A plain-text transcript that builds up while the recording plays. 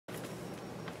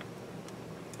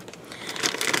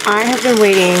I have been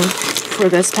waiting for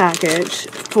this package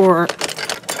for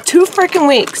 2 freaking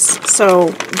weeks, so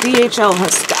DHL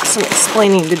has got some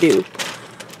explaining to do.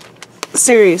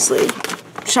 Seriously,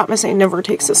 ShopMissA never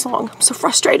takes this long. I'm so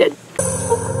frustrated.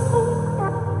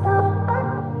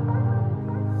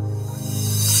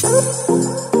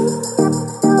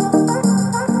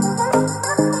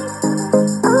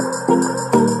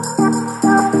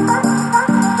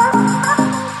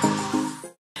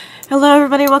 Hello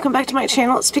everybody, welcome back to my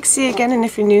channel. It's Pixi again, and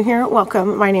if you're new here,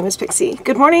 welcome. My name is Pixi.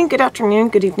 Good morning, good afternoon,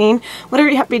 good evening, whatever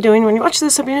you happen to be doing when you watch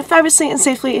this. Hope you're doing fabulously and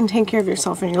safely and taking care of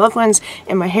yourself and your loved ones.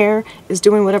 And my hair is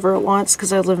doing whatever it wants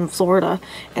because I live in Florida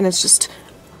and it's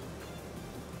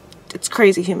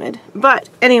crazy humid. But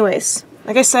anyways,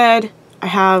 like I said, I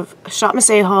have a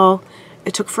ShopMissA haul.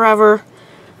 It took forever.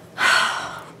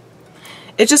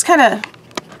 It just kind of,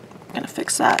 I'm gonna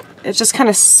fix that. It just kind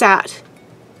of sat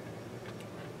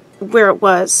where it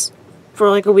was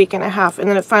for like a week and a half, and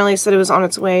then it finally said it was on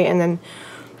its way, and then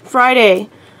Friday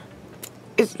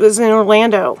it was in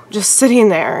Orlando just sitting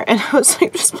there, and I was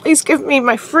like, just please give me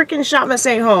my freaking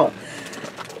ShopMissA haul.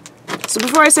 So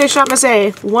before I say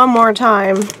ShopMissA one more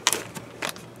time,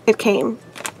 it came.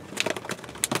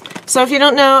 So if you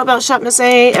don't know about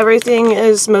ShopMissA, everything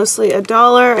is mostly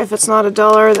 $1. If it's not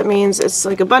 $1, that means it's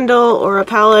like a bundle or a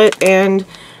pallet, and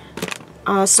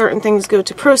certain things go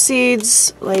to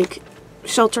proceeds, like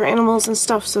shelter animals and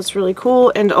stuff, so it's really cool,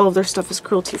 and all of their stuff is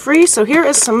cruelty-free. So here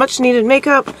is some much needed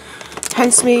makeup,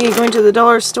 hence me going to the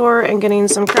dollar store and getting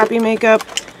some crappy makeup.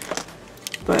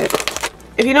 But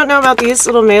if you don't know about these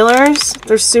little mailers,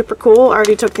 they're super cool. I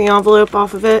already took the envelope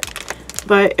off of it,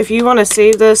 but if you want to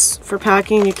save this for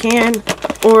packing, you can,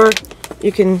 or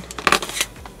you can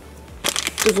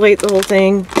deflate the whole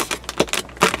thing.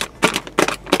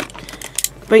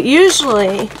 But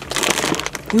usually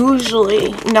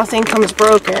nothing comes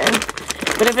broken.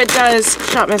 But if it does,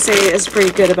 ShopMissA is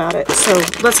pretty good about it. So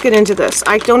let's get into this.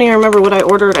 I don't even remember what I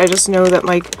ordered. I just know that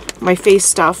my face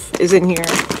stuff is in here.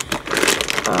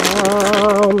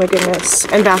 Oh my goodness.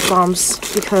 And bath bombs,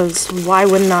 because why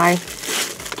wouldn't I?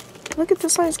 Look at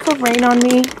this one. It's called Rain on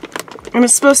Me. And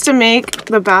it's supposed to make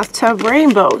the bathtub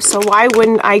rainbow. So why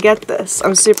wouldn't I get this?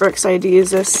 I'm super excited to use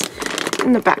this.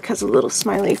 And the back has a little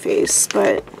smiley face,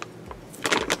 but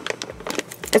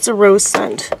it's a rose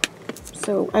scent,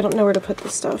 so I don't know where to put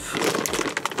this stuff.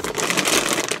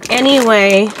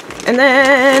 Anyway, and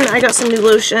then I got some new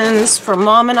lotions for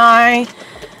Mom and I.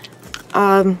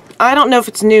 I don't know if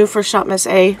it's new for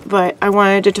ShopMissA, but I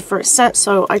wanted a different scent,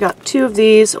 so I got 2 of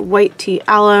these white tea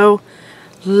aloe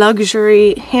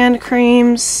luxury hand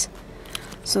creams.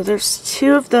 So there's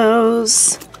 2 of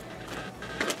those.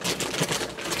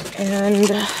 And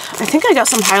I think I got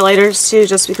some highlighters too,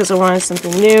 just because I wanted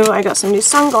something new. I got some new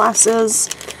sunglasses,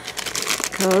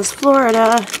 because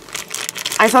Florida.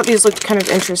 I thought these looked kind of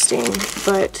interesting,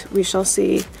 but we shall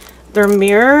see. They're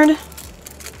mirrored.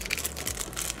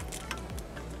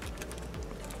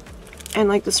 And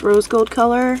like this rose gold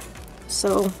color.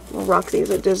 So we'll rock these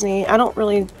at Disney. I don't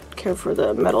really care for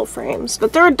the metal frames,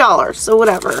 but they're $1, so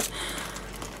whatever.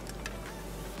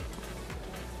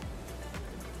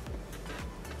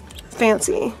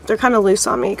 Fancy. They're kind of loose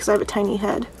on me because I have a tiny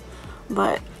head,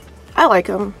 but I like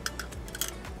them.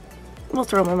 We'll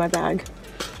throw them in my bag.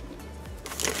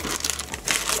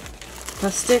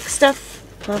 Plastic stuff,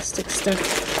 plastic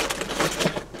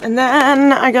stuff. And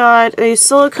then I got a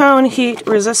silicone heat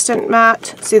resistant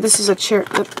mat. See, this is a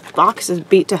the box is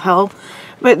beat to hell,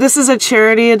 but this is a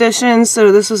charity edition,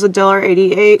 so this was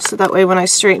 $1.88, so that way when I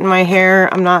straighten my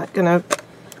hair, I'm not gonna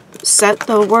set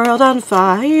the world on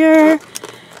fire.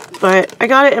 But I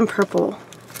got it in purple.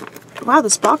 Wow,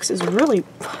 this box is really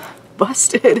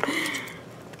busted.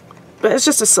 But it's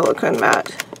just a silicone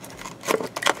mat.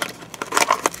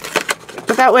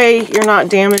 But that way you're not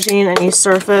damaging any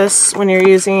surface when you're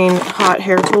using hot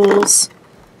hair tools.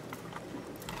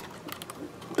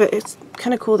 But it's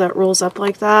kind of cool that it rolls up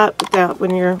like that. But that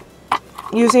when you're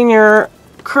using your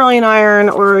curling iron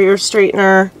or your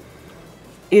straightener,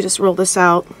 you just roll this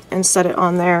out and set it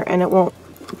on there and it won't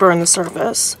burn the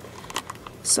surface.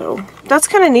 So that's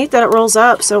kind of neat that it rolls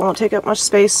up so it won't take up much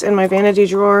space in my vanity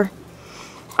drawer.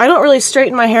 I don't really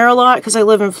straighten my hair a lot because I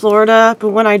live in Florida,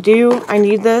 but when I do, I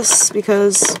need this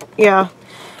because, yeah,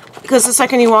 because the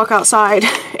second you walk outside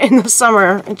in the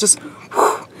summer, it just,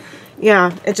 whew,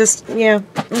 yeah, it just, yeah,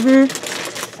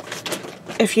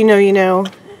 if you know, you know.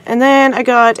 And then I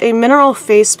got a mineral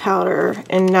face powder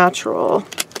in natural.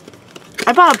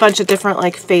 I bought a bunch of different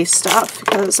like face stuff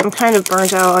because I'm kind of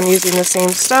burnt out on using the same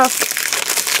stuff.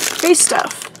 Face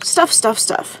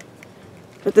stuff.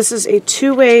 But this is a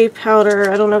 2-way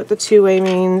powder. I don't know what the 2-way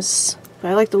means. But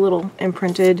I like the little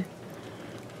imprinted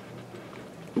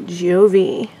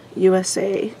Jovi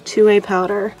USA 2A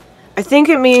powder. I think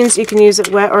it means you can use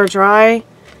it wet or dry.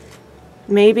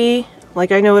 Maybe.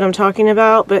 Like, I know what I'm talking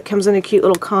about, but it comes in a cute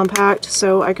little compact,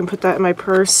 so I can put that in my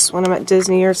purse when I'm at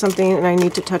Disney or something and I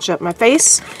need to touch up my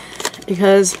face,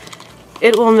 because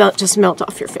it will just melt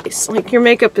off your face. Like, your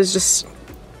makeup is just,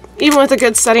 even with a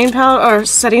good setting powder or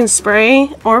setting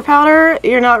spray or powder,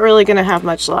 you're not really going to have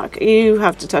much luck. You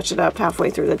have to touch it up halfway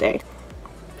through the day.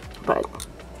 But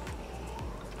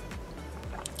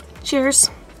cheers.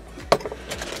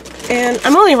 And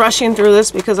I'm only rushing through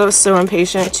this because I was so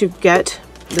impatient to get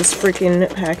this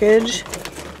freaking package.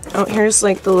 Oh, here's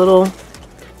like the little,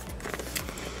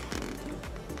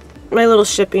 my little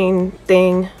shipping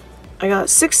thing. I got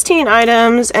 16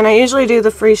 items, and I usually do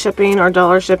the free shipping or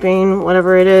dollar shipping,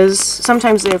 whatever it is.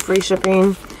 Sometimes they have free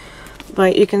shipping,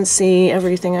 but you can see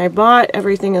everything I bought.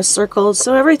 Everything is circled,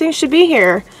 so everything should be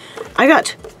here. I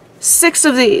got 6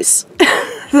 of these.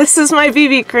 This is my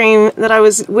BB cream that I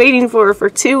was waiting for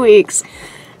 2 weeks,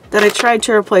 that I tried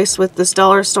to replace with this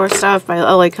dollar store stuff by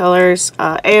LA Colors.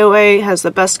 AOA has the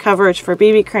best coverage for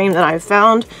BB cream that I've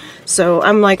found. So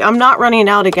I'm like, I'm not running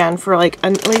out again for like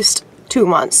at least 2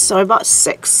 months. So I bought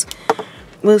 6.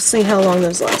 We'll see how long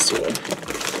those last me.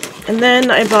 And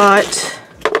then I bought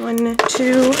 1,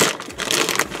 2,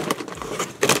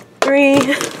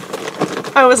 3.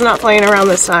 I was not playing around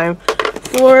this time.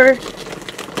 4.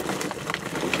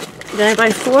 Did I buy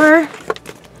 4?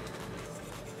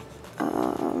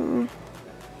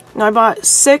 No, I bought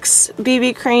 6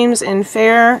 BB creams in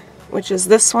Fair, which is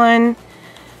this one,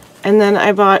 and then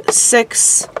I bought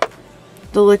 6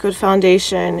 the liquid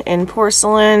foundation in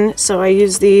Porcelain. So I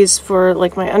use these for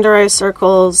like my under eye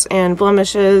circles and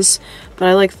blemishes, but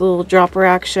I like the little dropper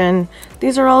action.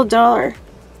 These are all $1.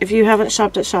 If you haven't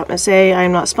shopped at ShopMissA, I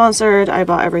am not sponsored. I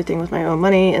bought everything with my own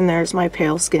money, and there's my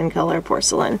pale skin color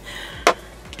Porcelain.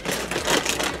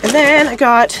 And then I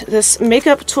got this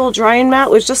makeup tool drying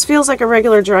mat, which just feels like a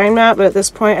regular drying mat, but at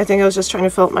this point I think I was just trying to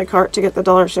fill up my cart to get the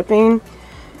dollar shipping.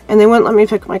 And they wouldn't let me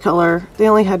pick my color. They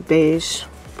only had beige.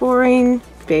 Boring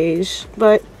beige.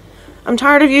 But I'm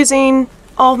tired of using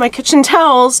all of my kitchen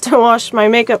towels to wash my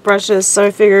makeup brushes, so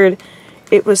I figured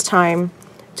it was time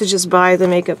to just buy the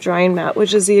makeup drying mat,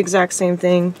 which is the exact same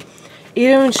thing. It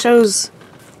even shows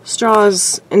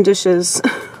straws and dishes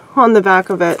on the back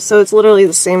of it, so it's literally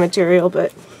the same material,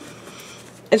 but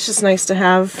it's just nice to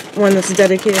have one that's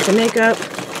dedicated to makeup.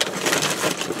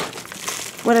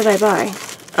 What did I buy?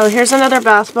 Oh, here's another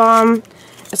bath bomb.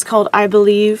 It's called I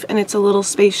Believe, and it's a little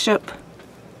spaceship.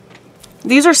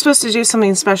 These are supposed to do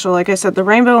something special. Like I said, the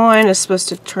rainbow one is supposed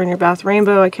to turn your bath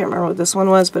rainbow. I can't remember what this one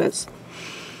was, but it's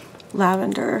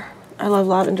lavender. I love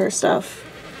lavender stuff.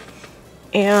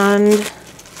 And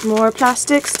more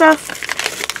plastic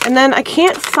stuff. And then I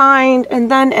can't find,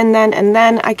 and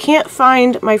then I can't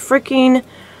find my freaking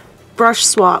brush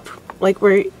swap, like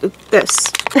where,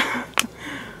 this,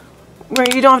 where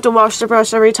you don't have to wash the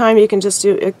brush every time, you can just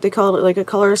do, they call it like a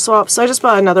color swap. So I just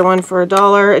bought another one for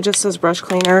 $1, it just says brush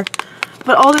cleaner.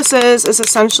 But all this is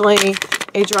essentially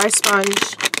a dry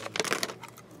sponge,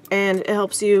 and it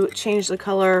helps you change the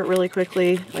color really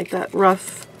quickly, like that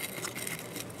rough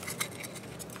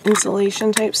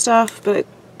insulation type stuff, but it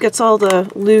gets all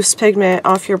the loose pigment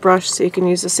off your brush so you can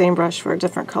use the same brush for a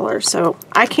different color. So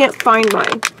I can't find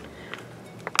mine.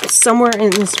 It's somewhere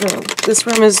in this room. This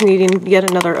room is needing yet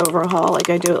another overhaul. Like,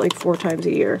 I do it like 4 times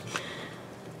a year.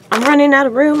 I'm running out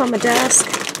of room on my desk.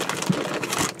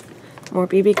 More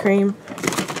BB cream.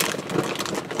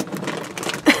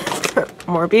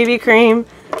 More BB cream.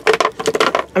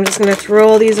 I'm just going to throw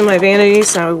all these in my vanity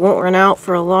so I won't run out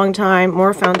for a long time.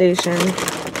 More foundation.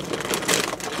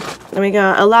 Then we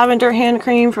got a lavender hand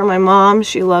cream for my mom.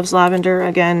 She loves lavender.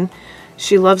 Again,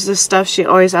 she loves this stuff. She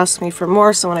always asks me for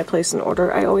more, so when I place an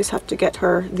order, I always have to get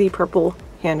her the purple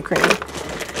hand cream.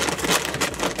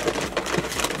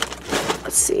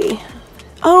 Let's see.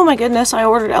 Oh my goodness, I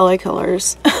ordered LA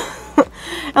Colors.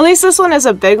 At least this one is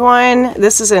a big one.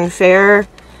 This is in Fair.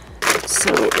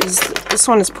 So this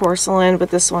one is Porcelain,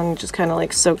 but this one just kind of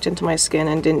like soaked into my skin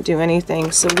and didn't do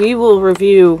anything. So we will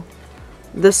review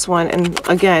this one, and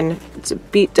again, it's a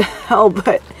beat to hell,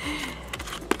 but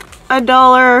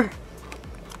 $1.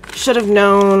 Should have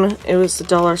known it was the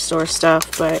dollar store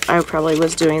stuff, but I probably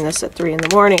was doing this at 3 in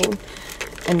the morning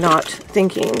and not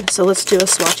thinking. So let's do a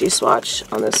swatchy swatch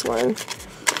on this one.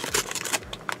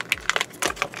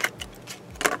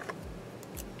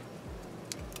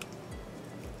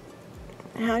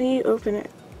 How do you open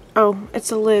it? Oh, it's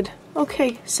a lid.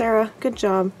 Okay, Sarah, good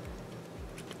job.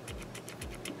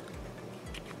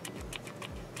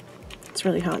 It's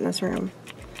really hot in this room.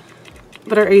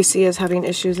 But our AC is having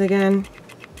issues again.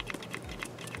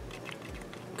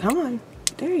 Come on.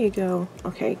 There you go.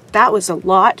 Okay, that was a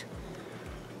lot.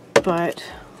 But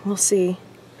we'll see.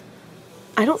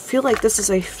 I don't feel like this is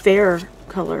a fair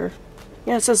color.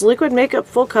 Yeah, it says liquid makeup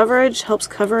full coverage helps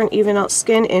cover and even out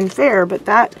skin in fair, but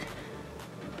that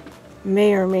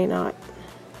may or may not.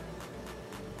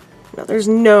 No, there's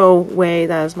no way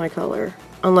that is my color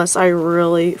unless I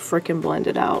really freaking blend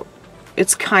it out.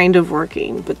 It's kind of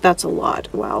working, but that's a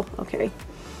lot. Wow, okay.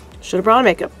 Should have brought a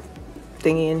makeup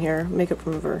thingy in here, makeup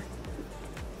remover.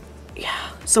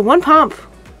 Yeah, so one pump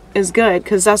is good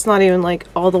because that's not even like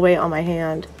all the way on my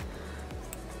hand.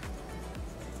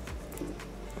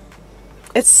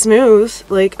 It's smooth,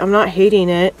 like I'm not hating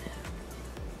it.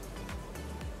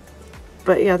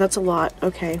 But yeah, that's a lot.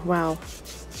 Okay, wow.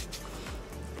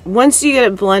 Once you get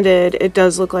it blended, it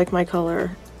does look like my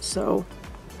color, so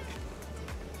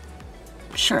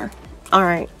sure.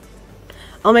 Alright.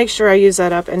 I'll make sure I use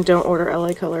that up and don't order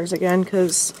LA colors again,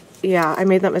 because yeah, I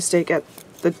made that mistake at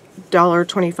the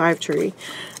 $1.25 tree.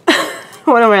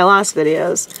 One of my last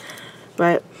videos.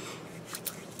 But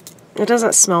it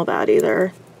doesn't smell bad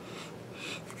either.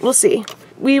 We'll see.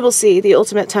 We will see. The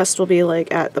ultimate test will be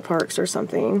like at the parks or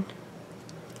something.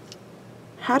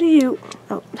 How do you...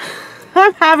 Oh.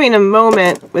 I'm having a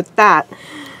moment with that.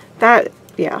 That,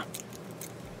 yeah.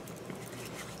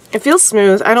 It feels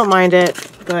smooth. I don't mind it,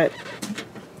 but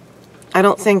I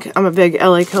don't think I'm a big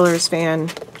LA Colors fan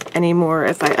anymore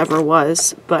if I ever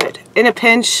was. But in a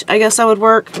pinch, I guess that would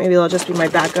work. Maybe it'll just be my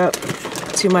backup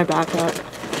to my backup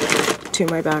to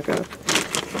my backup.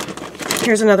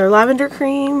 Here's another lavender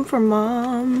cream from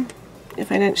Mom. If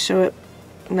I didn't show it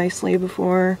nicely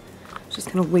before. Just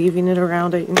kind of waving it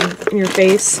around in your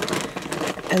face.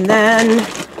 And then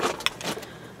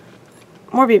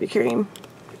more BB cream.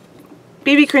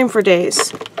 BB cream for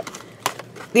days.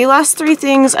 The last three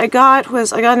things I got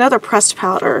was, I got another pressed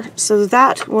powder. So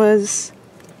that was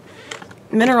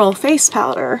mineral face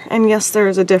powder. And yes, there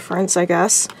is a difference, I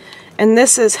guess. And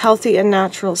this is Healthy and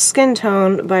Natural Skin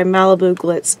Tone by Malibu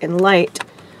Glitz in Light.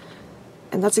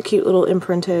 And that's a cute little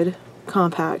imprinted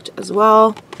compact as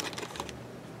well.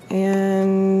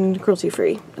 And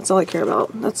cruelty-free. That's all I care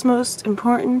about. That's most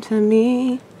important to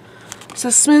me. So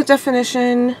smooth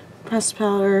definition, pressed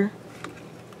powder,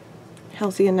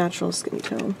 healthy and natural skin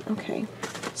tone. Okay.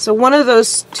 So one of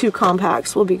those two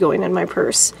compacts will be going in my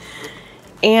purse.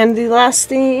 And the last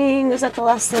thing, was that the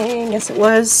last thing? Yes, it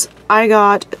was. I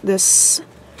got this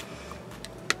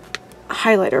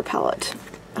highlighter palette.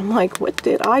 I'm like, what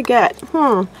did I get?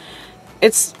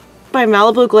 It's by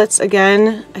Malibu Glitz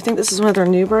again. I think this is one of their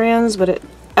new brands, but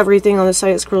everything on the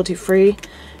site is cruelty-free.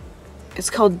 It's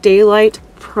called Daylight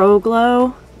Pro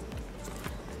Glow.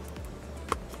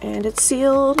 And it's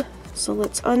sealed, so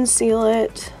let's unseal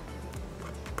it.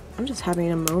 I'm just having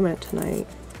a moment tonight.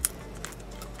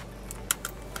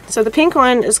 So the pink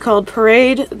one is called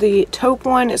Parade, the taupe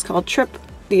one is called Trip,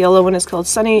 the yellow one is called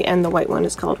Sunny, and the white one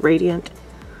is called Radiant.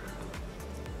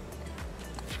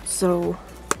 So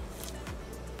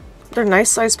they're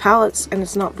nice sized palettes and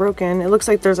it's not broken. It looks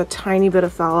like there's a tiny bit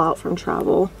of fallout from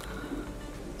travel.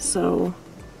 So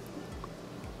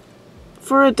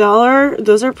for $1,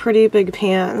 those are pretty big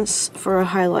pans for a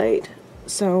highlight.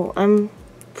 So I'm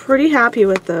pretty happy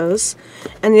with those.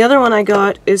 And the other one I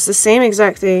got is the same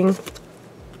exact thing,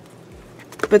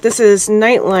 but this is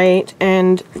Nightlight,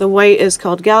 and the white is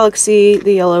called Galaxy,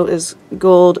 the yellow is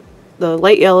Gold, the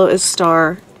light yellow is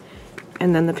Star,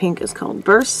 and then the pink is called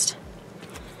Burst.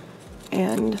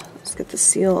 And let's get the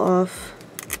seal off.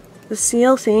 The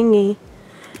seal thingy.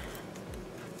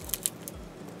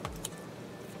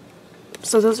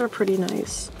 So those are pretty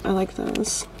nice. I like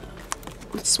those.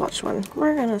 Let's swatch one.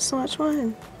 We're gonna swatch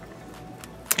one.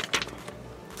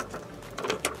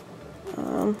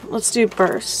 Let's do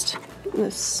Burst.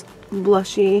 This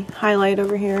blushy highlight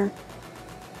over here.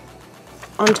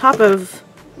 On top of...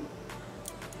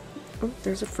 Oh,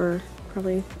 there's a fur.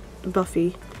 Probably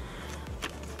Buffy.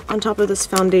 On top of this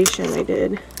foundation I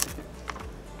did.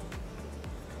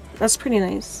 That's pretty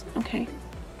nice. Okay.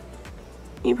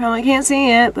 You probably can't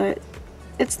see it, but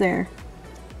it's there.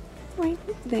 Right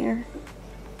there.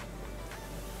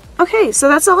 Okay, so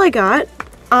that's all I got.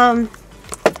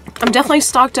 I'm definitely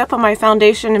stocked up on my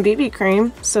foundation and BB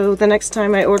cream, so the next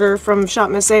time I order from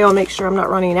ShopMissA, I'll make sure I'm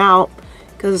not running out,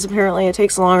 because apparently it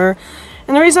takes longer.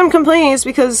 And the reason I'm complaining is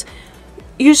because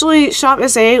usually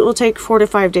ShopMissA will take 4 to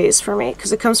 5 days for me,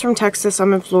 because it comes from Texas,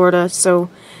 I'm in Florida,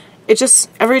 so it just,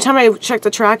 every time I checked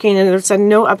the tracking and it said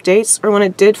no updates, or when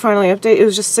it did finally update, it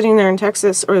was just sitting there in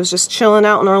Texas, or it was just chilling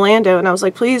out in Orlando, and I was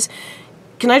like, please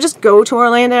can I just go to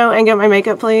Orlando and get my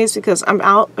makeup, please? Because I'm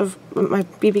out of my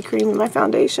BB cream and my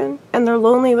foundation, and they're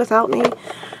lonely without me.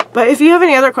 But if you have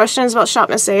any other questions about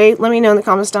ShopMissA, let me know in the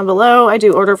comments down below. I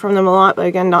do order from them a lot, but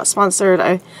again, not sponsored.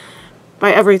 I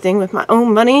buy everything with my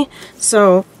own money.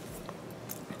 So,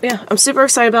 yeah, I'm super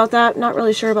excited about that. Not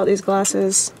really sure about these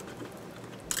glasses.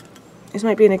 These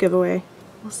might be in a giveaway.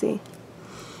 We'll see.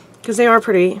 Because they are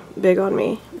pretty big on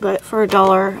me. But for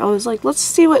 $1, I was like, let's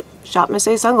see what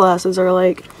ShopMissA sunglasses are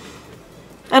like.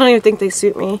 I don't even think they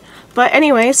suit me. But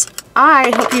anyways,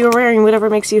 I hope you are wearing whatever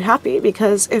makes you happy,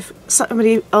 because if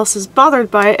somebody else is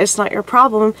bothered by it, it's not your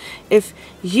problem. If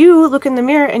you look in the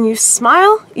mirror and you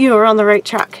smile, you are on the right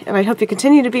track. And I hope you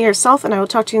continue to be yourself, and I will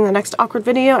talk to you in the next awkward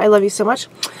video. I love you so much.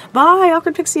 Bye,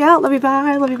 awkward pixie out. Love you,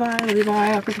 bye. Love you, bye. Love you,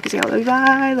 bye. Awkward pixie out. Love you,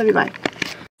 bye. Love you, bye.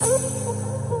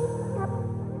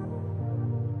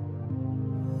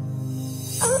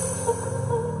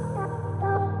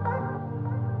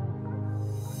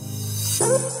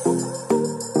 Thank you.